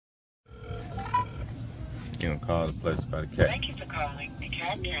You don't call the place about a cat. Thank you for calling the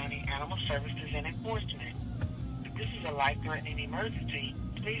DeKalb County Animal Services and Enforcement. If this is a life-threatening emergency,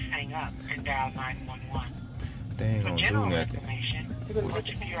 please hang up and dial 911. They ain't gonna do nothing.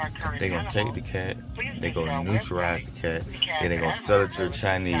 They gonna take the cat. They gonna neutralize the cat. Then they gonna sell it to the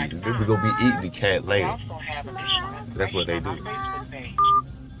Chinese. Then we gonna be eating the cat later. That's what they do.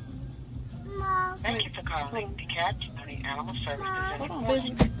 Thank you for calling DeKalb County Animal Services and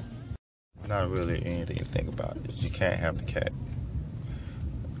Enforcement. Not really anything to think about. You can't have the cat,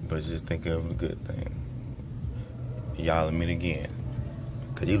 but just think of the good thing. Y'all meet again,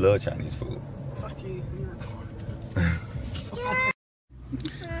 cause you love Chinese food. Fuck you.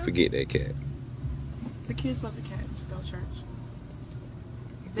 Forget that cat. The kids love the cat. Just go to church.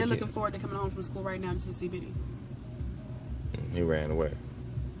 They're looking forward to coming home from school right now just to see Biddy. He ran away.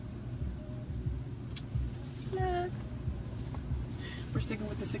 We're sticking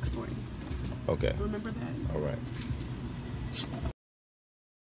with the 6 story. Okay. Remember that? All right.